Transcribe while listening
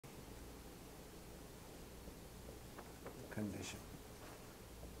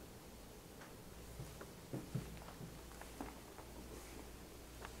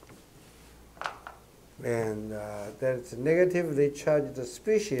And that's negatively charged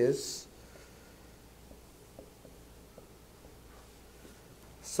species.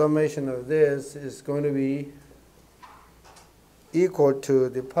 Summation of this is going to be equal to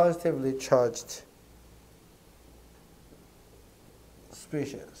the positively charged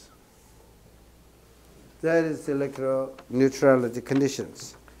species. That is the electroneutrality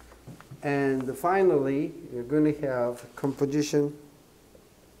conditions. And finally, you're going to have composition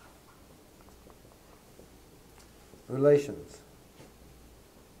relations.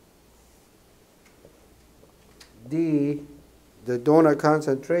 D, the donor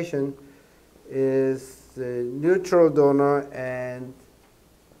concentration, is the neutral donor and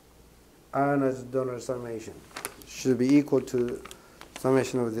ionized donor summation. Should be equal to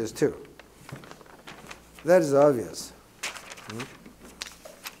summation of these two. That is obvious.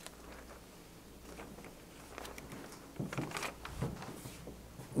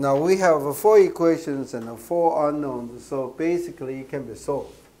 Now we have 4 equations and 4 unknowns, so basically it can be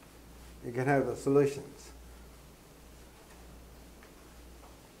solved. You can have the solutions.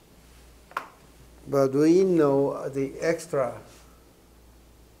 But we know the extra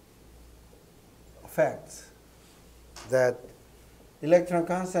facts that electron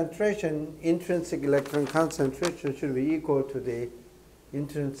concentration, intrinsic electron concentration should be equal to the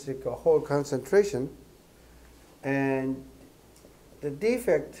intrinsic hole concentration, and the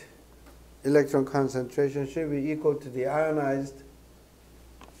defect electron concentration should be equal to the ionized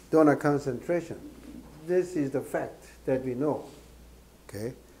donor concentration. This is the fact that we know.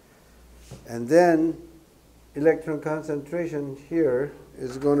 Okay? And then electron concentration here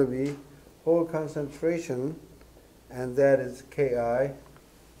is going to be hole concentration, and that is Ki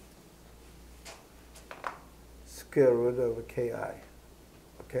square root over Ki.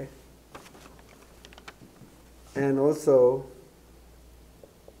 Okay? And also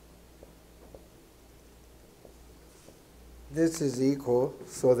this is equal,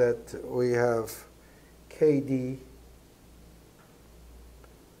 so that we have Kd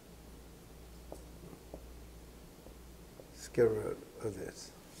square root of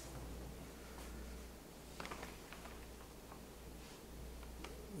this.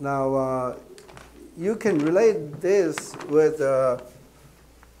 Now, you can relate this with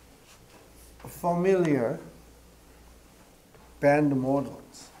familiar band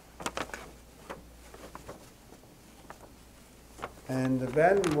models. And the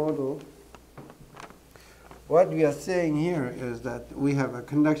band model, what we are saying here is that we have a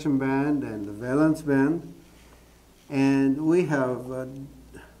conduction band and a valence band, and we have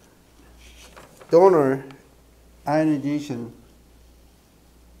donor ionization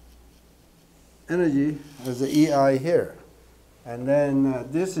energy as the EI here. And then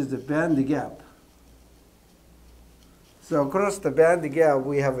this is the band gap. So across the band gap,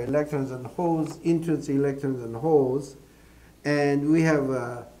 we have electrons and holes, intrinsic electrons and holes, and we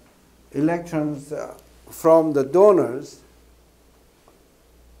have electrons from the donors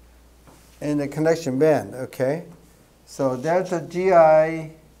in the conduction band, okay? So delta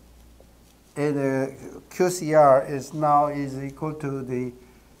GI in the QCR is now equal to the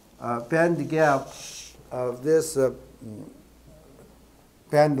band gap of this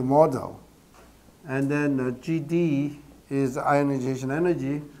band model. And then GD is ionization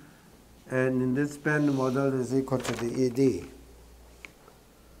energy, and in this band model is equal to the ED.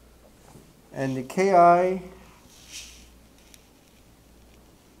 And the Ki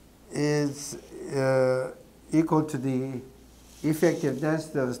is equal to the effective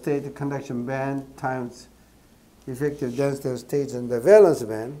density of state conduction band times effective density of states in the valence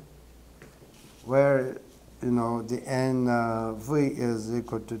band, where the NV is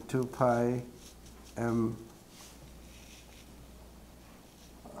equal to 2 pi m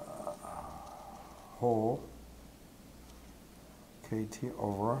whole KT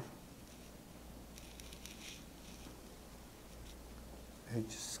over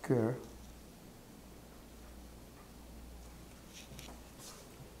H square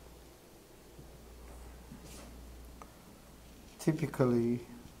typically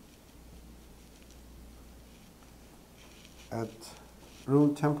at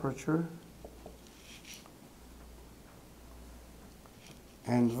room temperature,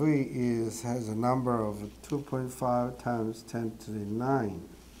 and V has a number of 2.5 times 10 to the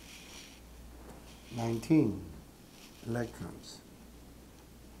 19 electrons.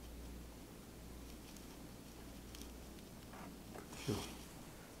 Sure.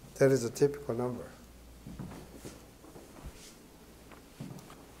 That is a typical number.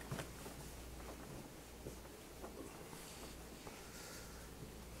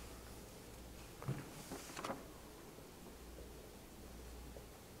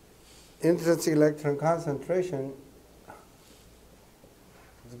 intrinsic electron concentration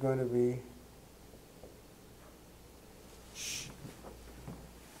is going to be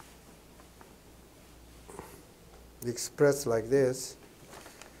expressed like this,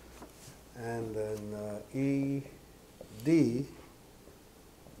 and then E D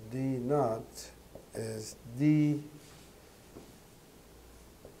naught is D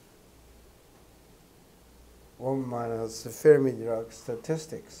 1 minus Fermi-Dirac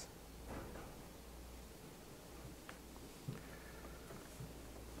statistics.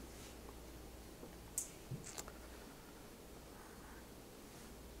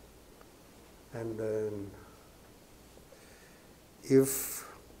 And then if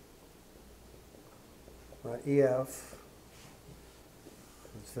my EF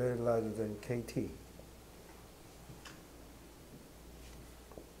is very larger than KT,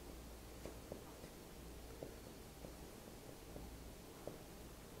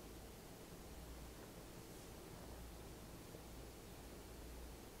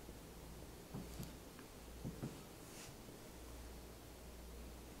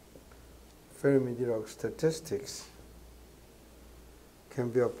 Fermi-Dirac statistics can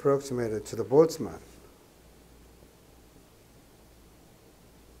be approximated to the Boltzmann.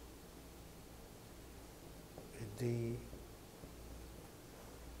 D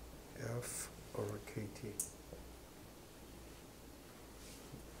F over KT.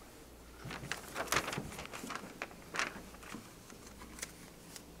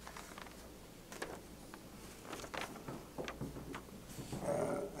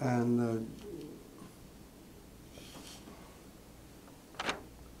 And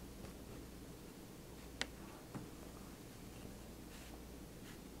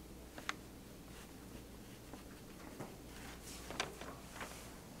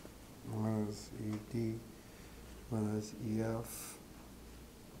minus ED minus EF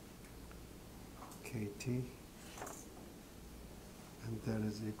KT, and that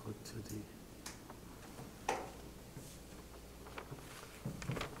is equal to the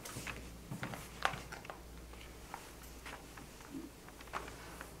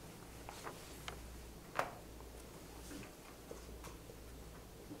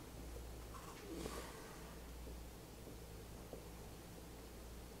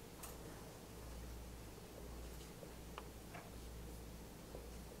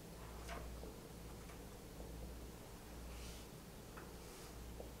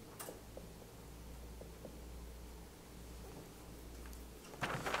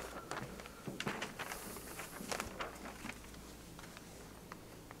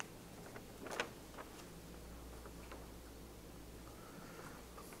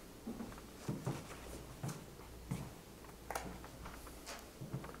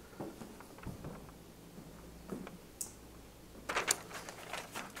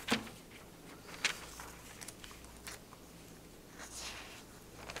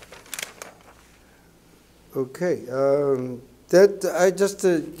okay, that I just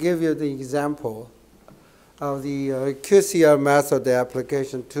give you the example of the QCR method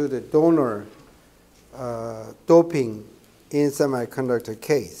application to the donor doping in semiconductor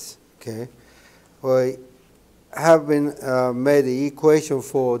case. Okay, we have been made the equation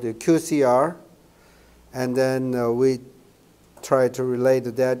for the QCR, and then we try to relate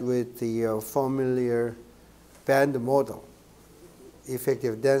that with the familiar band model,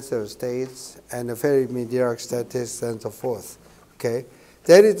 effective density states, and the Fermi-Dirac statistics, and so forth. Okay,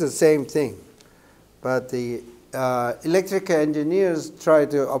 that is the same thing, but the electrical engineers try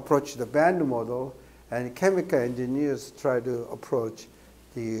to approach the band model, and chemical engineers try to approach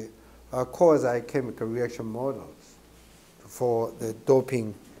the quasi-chemical reaction models for the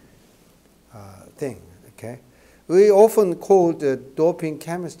doping thing. Okay, we often call the doping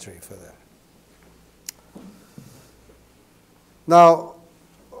chemistry for that. Now,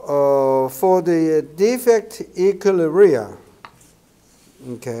 for the defect equilibria,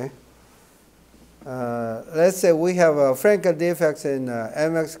 okay, let's say we have a Frankel defects in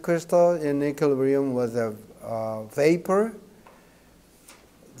MX crystal in equilibrium with a vapor.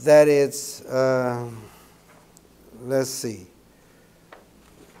 That is, let's see.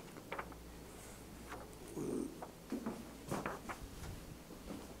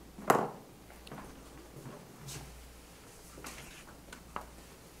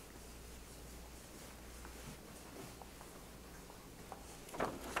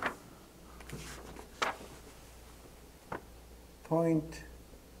 Point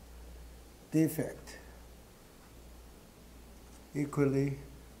defect equilibria.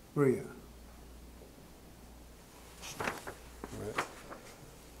 Right.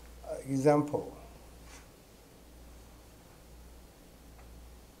 Example.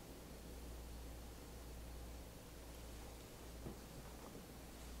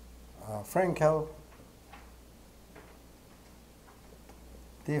 Frankel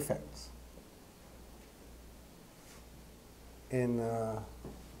defects in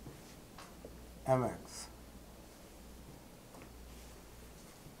MX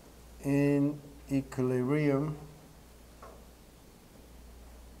in equilibrium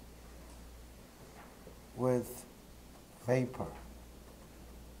with vapor.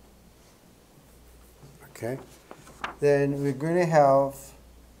 Okay, then we're going to have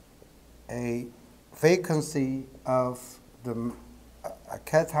a vacancy of the a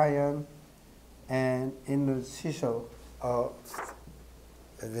cation and interstitial of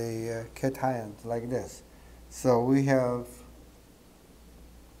the cations like this. So we have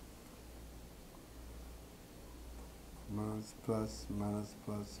minus plus minus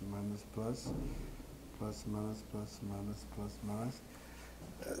plus minus plus plus minus plus minus plus minus.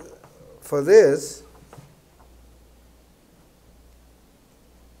 For this,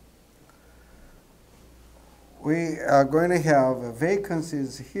 we are going to have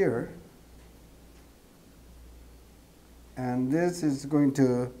vacancies here, and this is going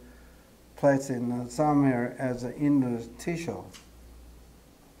to place in somewhere as an interstitial.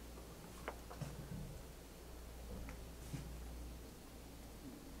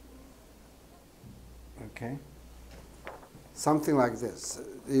 Okay, something like this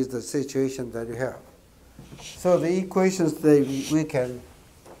is the situation that you have. So the equations that we can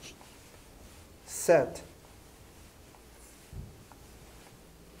set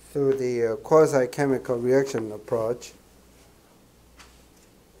through the quasi-chemical reaction approach.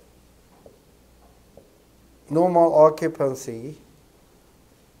 Normal occupancy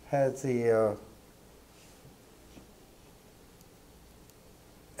has the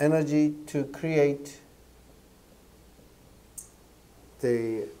energy to create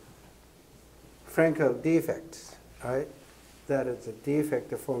the Frankel defects, right? That is a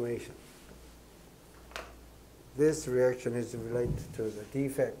defect formation. This reaction is related to the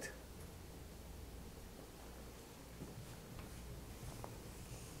defect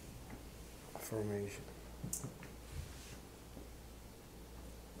formation.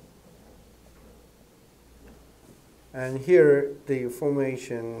 And here the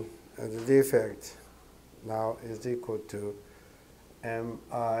formation of the defect now is equal to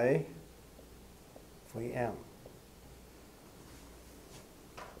Mi Vm.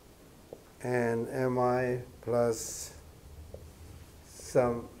 And Mi plus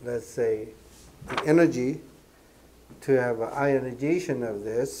some, let's say, the energy to have an ionization of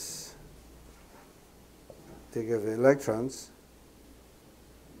this, to give electrons,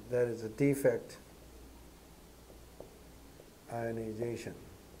 that is a defect ionization.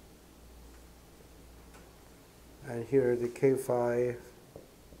 And here the K5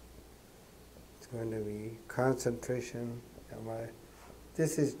 is going to be concentration, Mi.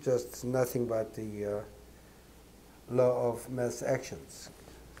 This is just nothing but the law of mass actions,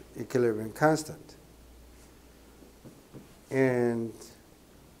 equilibrium constant. And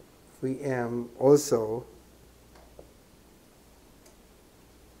Vm also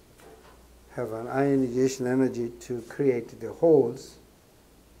have an ionization energy to create the holes.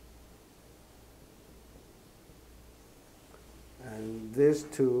 And these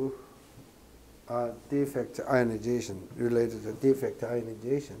two are defect ionization, related to defect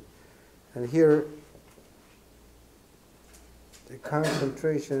ionization. And here, the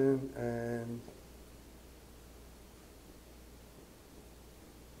concentration and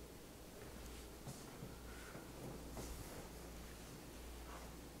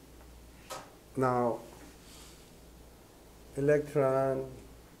now electron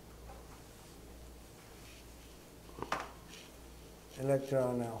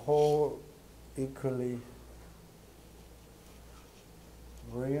and hole equally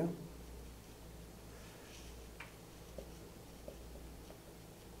brilliant.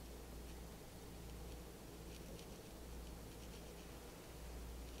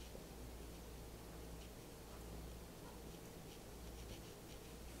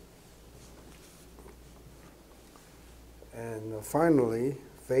 And finally,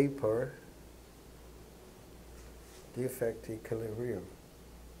 vapor defect equilibrium.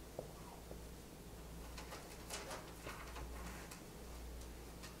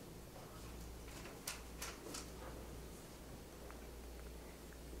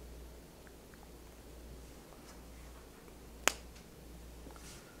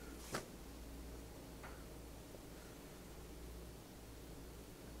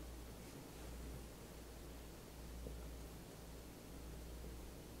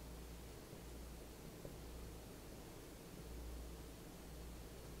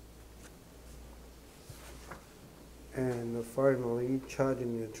 And finally, charge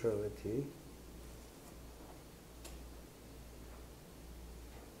neutrality.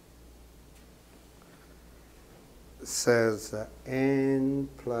 Says N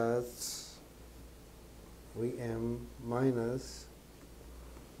plus Vm minus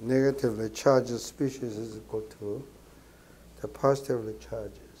negatively charged species is equal to the positively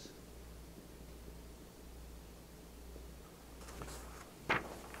charges.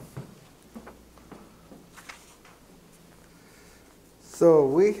 So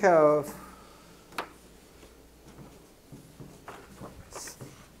we have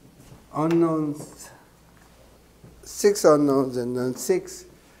unknowns, 6 unknowns and then 6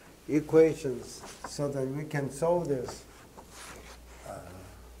 equations so that we can solve this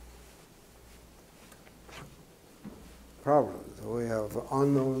problem. So we have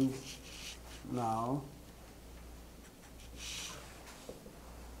unknowns now.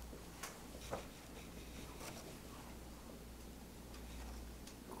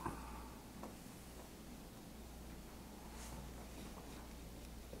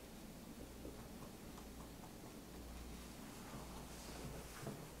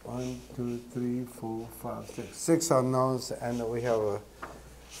 One, two, three, four, five, six. 6 unknowns, and we have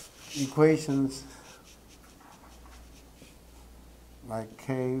equations like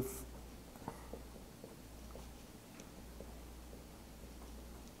K.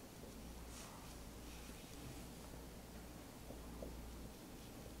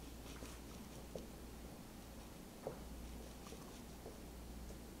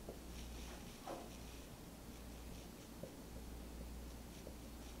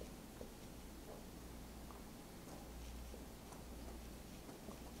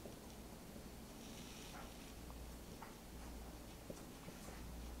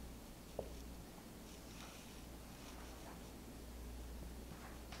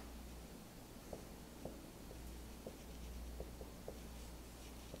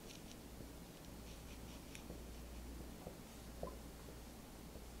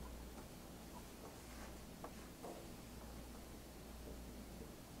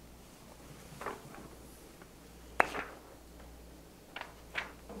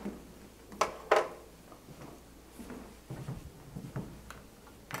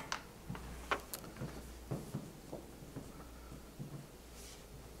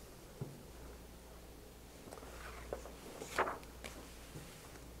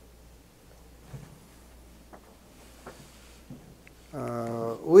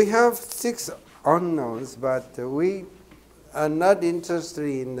 We have 6 unknowns, but we are not interested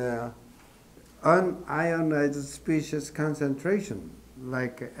in unionized species concentration,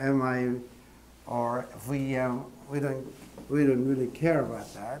 like Mi or Vm. We don't really care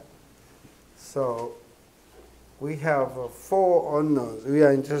about that. So we have 4 unknowns. We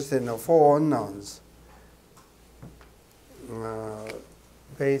are interested in 4 unknowns.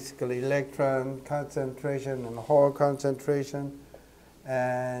 Basically, electron concentration and hole concentration,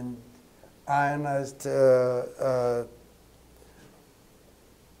 and ionized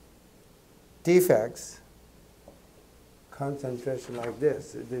defects, concentration like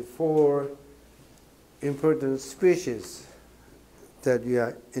this. The 4 important species that we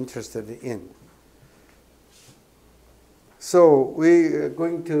are interested in. So we are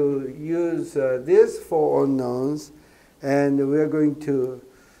going to use these 4 unknowns, and we are going to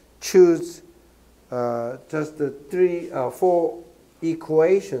choose just the 4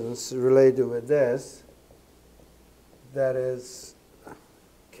 equations related with this. That is,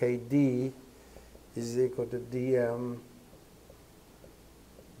 Kd is equal to dm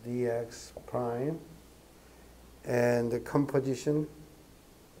dx prime, and the composition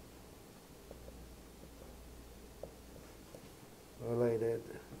related.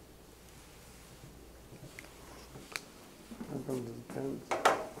 How come it depends?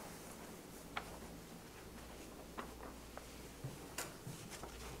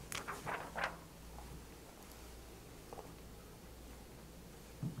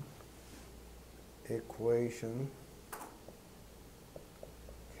 Equation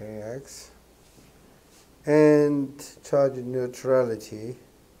Kx and charge neutrality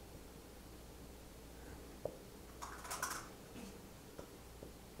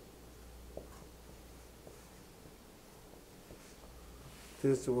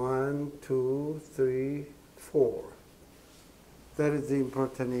this 1, 2, 3, 4. That is the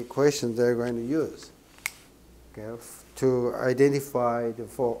important equation they're going to use, okay, to identify the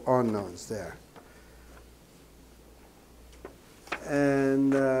 4 unknowns there.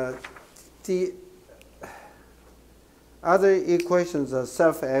 And the other equations are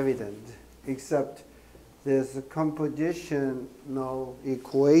self-evident, except there's compositional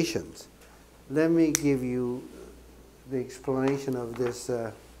equations. Let me give you the explanation of this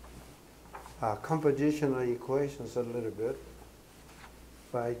compositional equations a little bit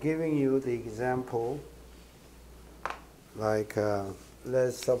by giving you the example, like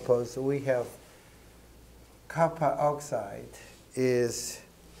let's suppose we have copper oxide is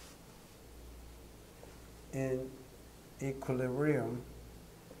in equilibrium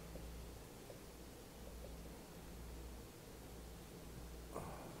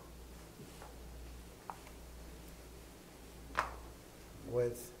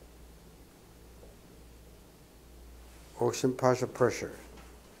with oxygen partial pressure.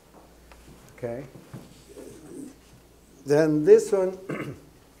 Okay. Then this one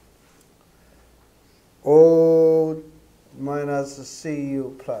O minus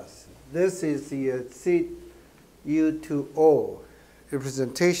Cu plus. This is the Cu2O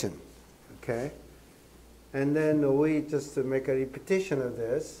representation. Okay. And then we just make a repetition of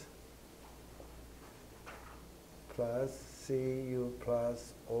this. Plus Cu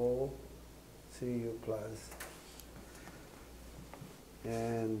plus O, Cu plus,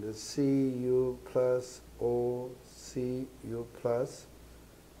 and Cu plus O, Cu plus,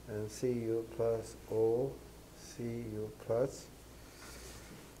 and Cu plus O, Cu plus.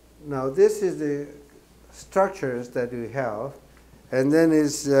 Now this is the structures that we have, and then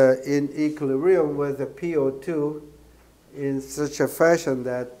it's in equilibrium with the PO2 in such a fashion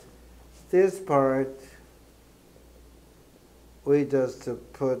that this part we just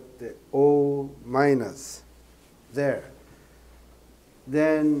put the O minus there.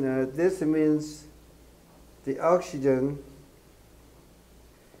 Then this means the oxygen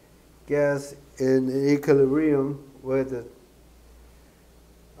gas in equilibrium with the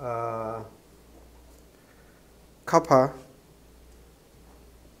copper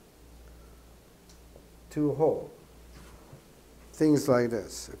 2 hole. Things like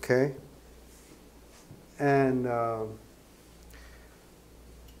this, okay? And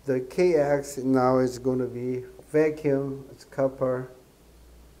the Kx now is going to be vacuum, it's copper.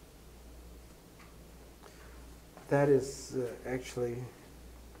 That is actually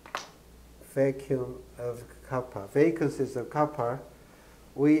vacuum of copper. Vacancies of copper.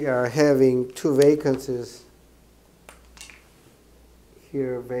 We are having 2 vacancies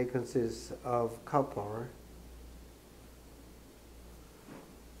here, vacancies of copper,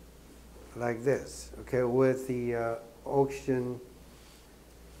 like this, okay, with the oxygen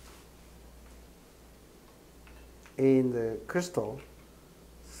in the crystal,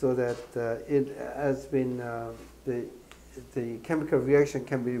 so that it has been, the chemical reaction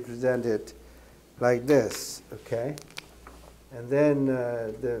can be represented like this, okay? And then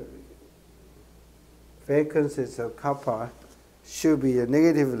the vacancies of copper should be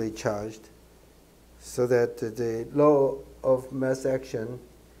negatively charged, so that the law of mass action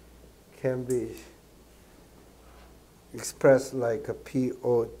can be expressed like a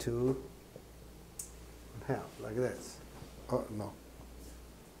PO2 half, like this. Oh, no.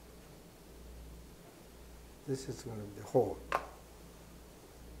 This is going to be the whole.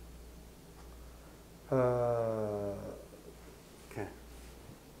 Okay.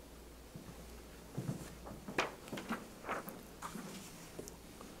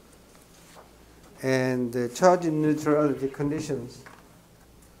 And the charge neutrality conditions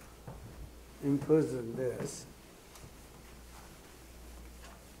imposed on this.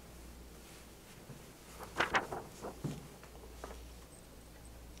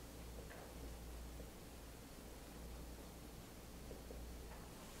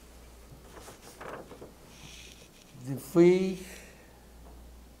 The free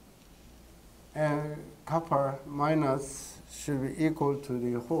copper minus should be equal to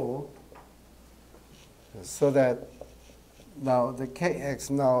the whole, so that now the Kx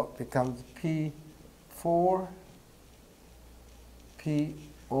now becomes P4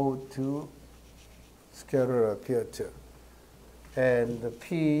 PO2 square root of PO2. And the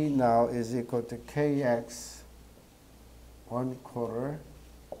P now is equal to Kx 1/4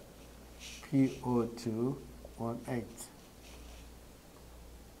 PO2 1/8.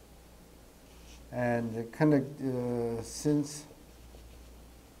 And the since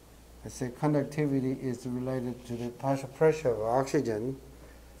I say conductivity is related to the partial pressure of oxygen,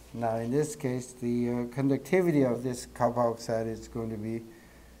 now in this case the conductivity of this copper oxide is going to be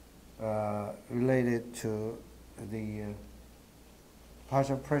related to the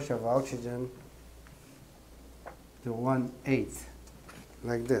partial pressure of oxygen, the 1/8,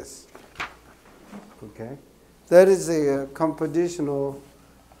 like this. Okay, that is the compositional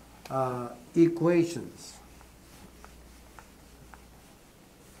equations.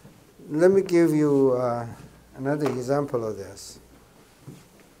 Let me give you another example of this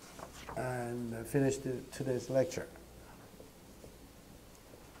and finish today's lecture.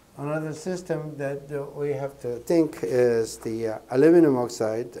 Another system that we have to think is the aluminum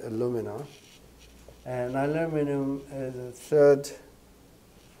oxide, alumina. And aluminum is a third,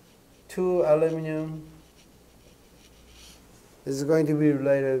 2 aluminum is going to be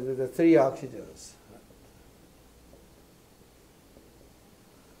related with the 3 oxygens.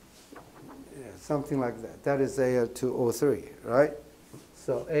 Yeah, something like that. That is Al2O3, right?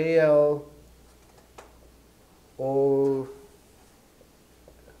 So AlO,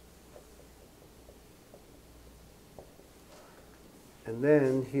 and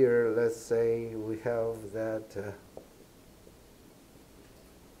then here, let's say we have that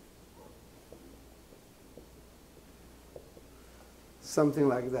something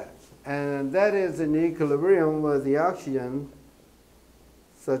like that. And that is in equilibrium with the oxygen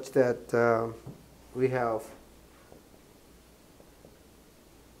such that we have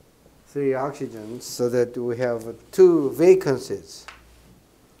 3 oxygens, so that we have 2 vacancies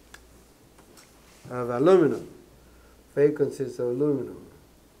of aluminum. Vacancies of aluminum.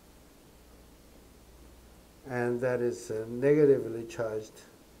 And that is negatively charged,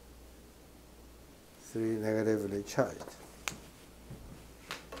 3 negatively charged.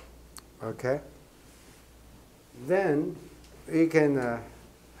 Okay? Then we can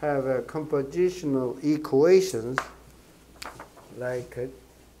have a compositional equations like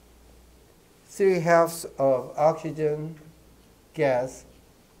 3/2 of oxygen gas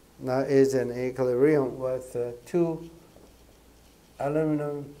now is in equilibrium with 2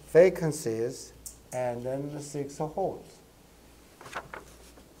 aluminum vacancies and then 6 holes.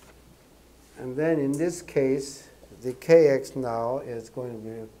 And then in this case, the Kx now is going to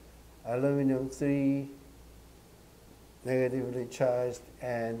be aluminum 3 negatively charged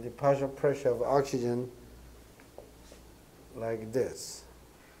and the partial pressure of oxygen like this.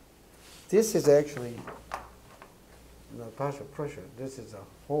 This is actually not partial pressure. This is a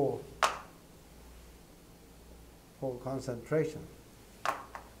whole concentration.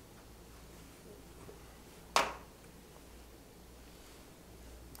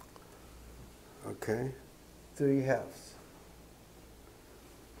 Okay, 3/2.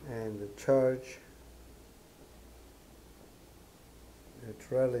 And the charge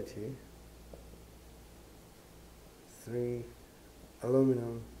neutrality, 3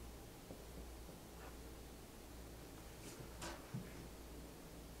 aluminum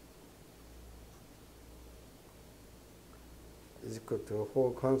is equal to a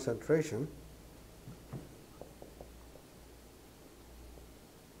whole concentration.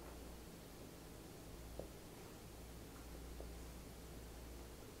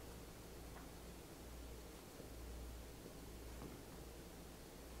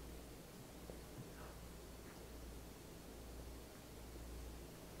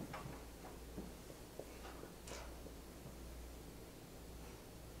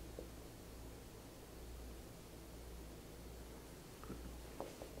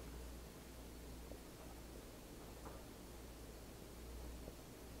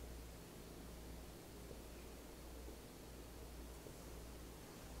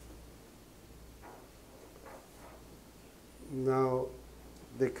 Now,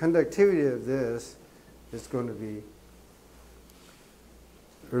 the conductivity of this is going to be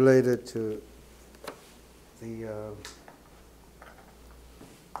related to the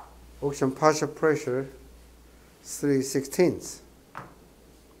ocean partial pressure 3/16.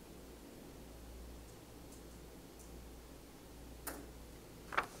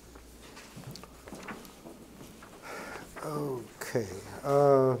 Okay.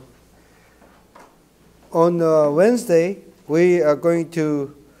 On Wednesday, we are going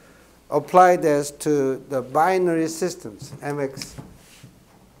to apply this to the binary systems, MX.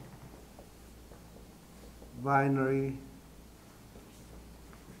 Binary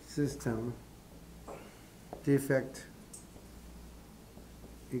system defect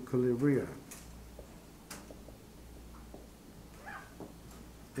equilibrium.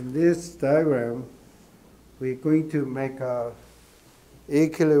 In this diagram, we're going to make a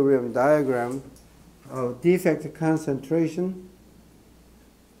equilibrium diagram of defect concentration,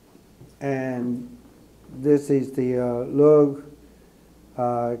 and this is the log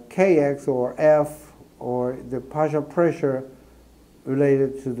Kx or F, or the partial pressure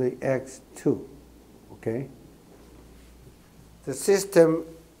related to the X2. Okay? The system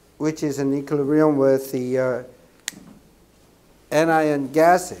which is in equilibrium with the anion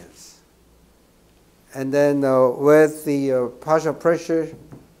gases, and then with the partial pressure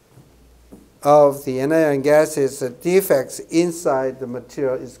of the anion gases, the defects inside the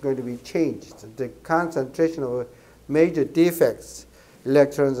material is going to be changed. The concentration of major defects,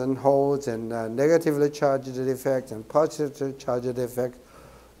 electrons and holes and negatively charged defects and positively charged defects,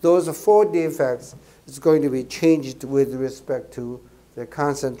 those 4 defects is going to be changed with respect to the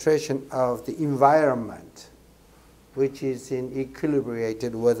concentration of the environment, which is in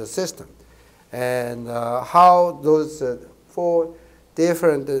equilibrated with the system. And how those 4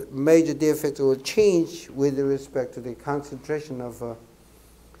 different major defects will change with respect to the concentration of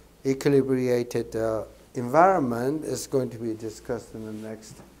equilibrated environment is going to be discussed in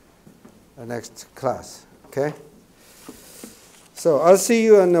the next class. Okay? So I'll see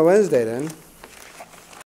you on Wednesday then.